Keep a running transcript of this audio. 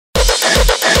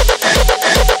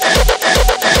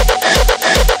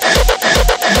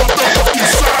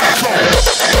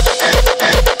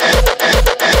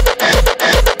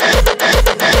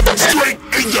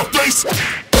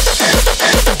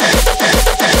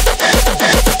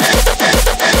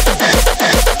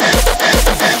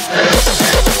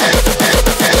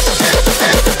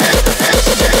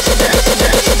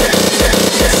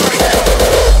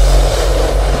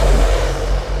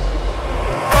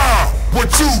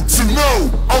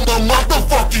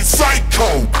motherfucking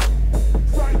psycho.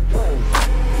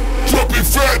 Dropping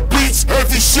fat beats,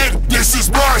 heavy shit, this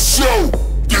is my show.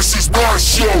 This is my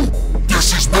show.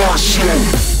 This is my show.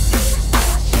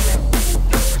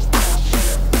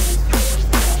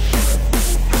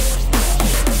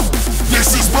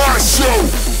 This is my show.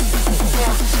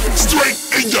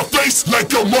 Straight in your face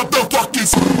like a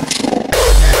motherfucking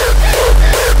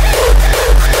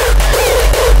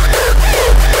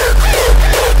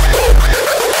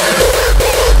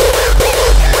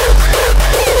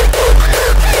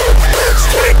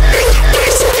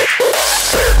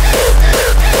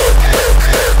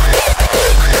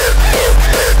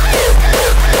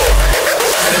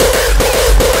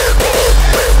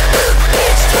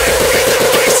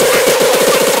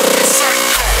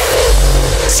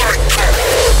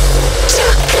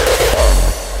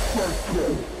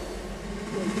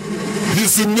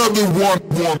Here's another one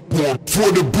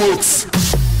for the books.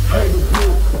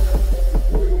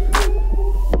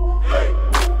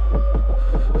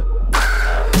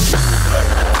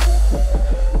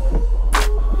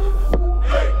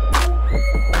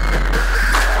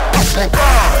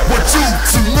 Want you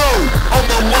to know I'm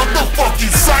a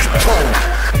motherfucking psycho.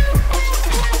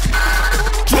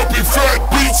 Dropping fat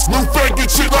beats, no faggot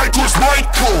shit like Chris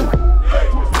Michael.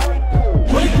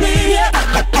 Wake me up.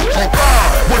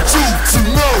 Want you to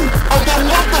know I'm a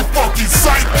motherfucking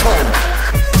psycho.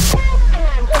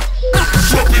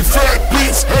 Dropping fat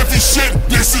beats, heavy shit,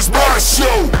 this is my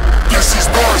show. This is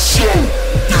my show.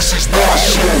 This is my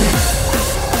show.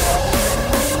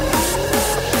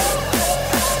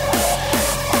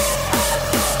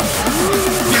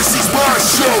 This is my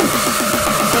show.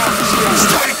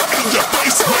 Straight in your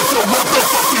face like a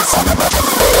motherfucking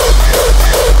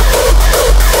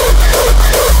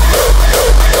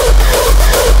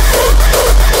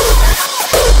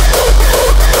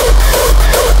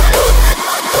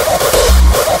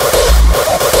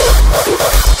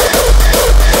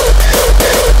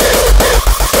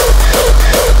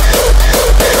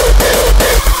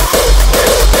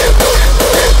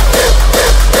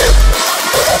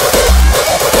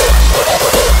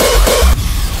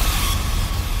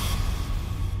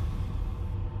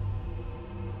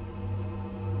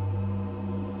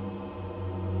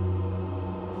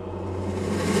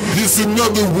Here's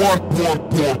another one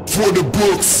for the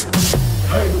books.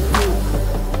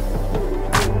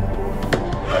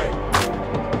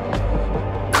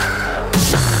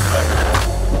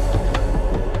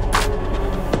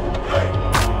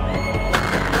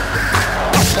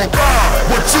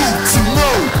 Want you to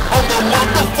know I'm a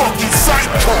motherfucking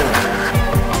psycho.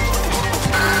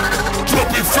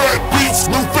 Dropping fat beats,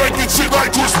 no faggot shit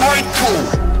like Chris Michael.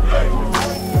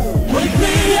 Wake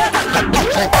me up.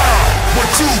 Want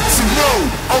you to know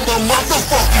I'm a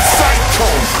motherfucking psycho.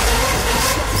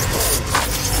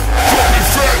 Dropping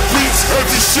fat beats,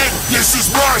 heavy shit, this is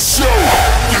my show.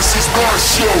 This is my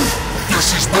show.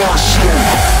 This is my show.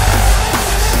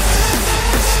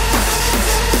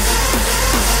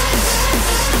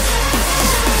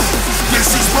 This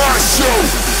is my show.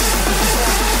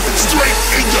 Straight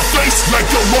in your face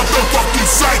like a motherfucking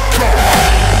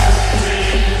psycho.